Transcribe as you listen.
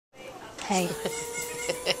Hey.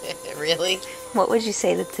 Really? What would you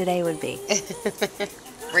say that today would be?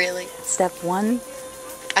 Really? Step 1?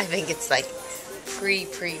 I think it's like pre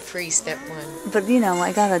step 1. But you know,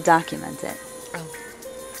 I gotta document it. Oh.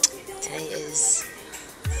 Today is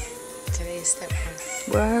step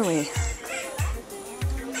 1. Where are we?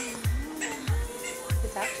 The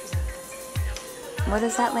doctor's office. What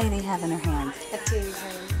does that lady have in her hand? A TV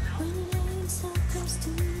time.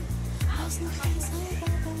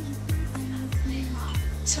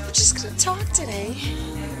 So we're just gonna talk today.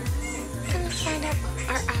 We're gonna find out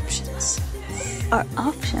our options. Our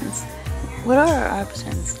options? What are our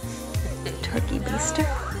options? Turkey baster?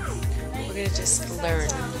 We're gonna just learn.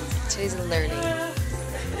 Today's learning.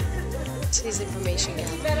 Today's information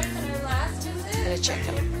gathering. And a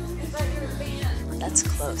checkup. That's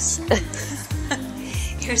close.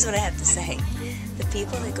 Here's what I have to say. The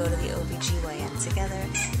people that go to the OBGYN together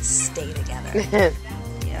stay together.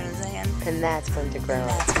 You know what I'm saying? And that's fun to grow up.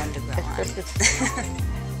 That's fun to grow on.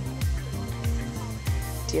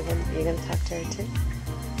 You're gonna talk to her too?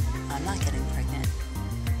 I'm not getting pregnant.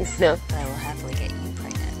 No. But I will happily get you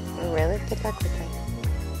pregnant. Oh, really? Good luck with that.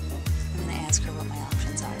 I'm gonna ask her what my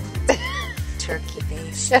options are. Turkey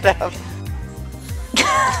base. Shut up.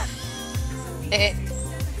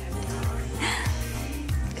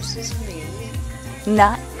 This is me.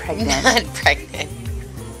 Not pregnant. Not pregnant.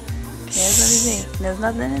 Here's what we see. There's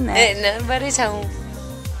nothing in there. Nobody's home.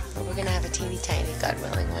 But we're gonna have a teeny tiny, God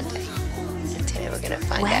willing, one day. And today we're gonna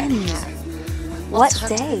find When? out how. What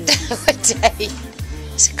day? What day?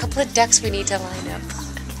 There's a couple of ducks we need to line up.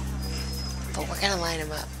 But we're gonna line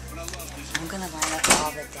them up. I'm gonna line up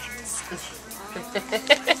all the decks.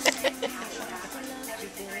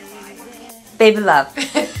 Baby love.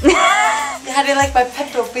 How do you like my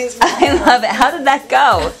petrol face? I love it. How did that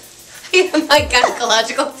go? My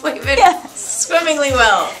gynecological appointment. Yes. Swimmingly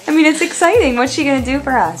well. I mean, it's exciting. What's she gonna do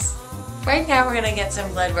for us? Right now we're gonna get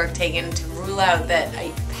some blood work taken to rule out that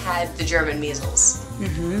I had the German measles.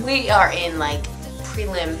 Mm-hmm. We are in like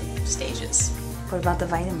prelim stages. What about the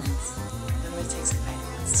vitamins? I'm gonna take some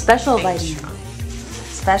vitamins. Special Thank vitamins. you.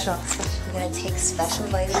 Special. We're gonna take special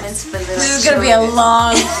vitamins for little This is gonna be a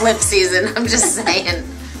long flip season. I'm just saying.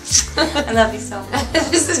 I love you so much.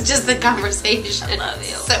 This is just the conversation. I love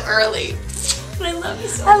you. So early. But I love you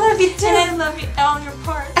so much. I love you too. And I love you, all your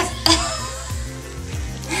parts.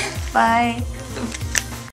 Bye.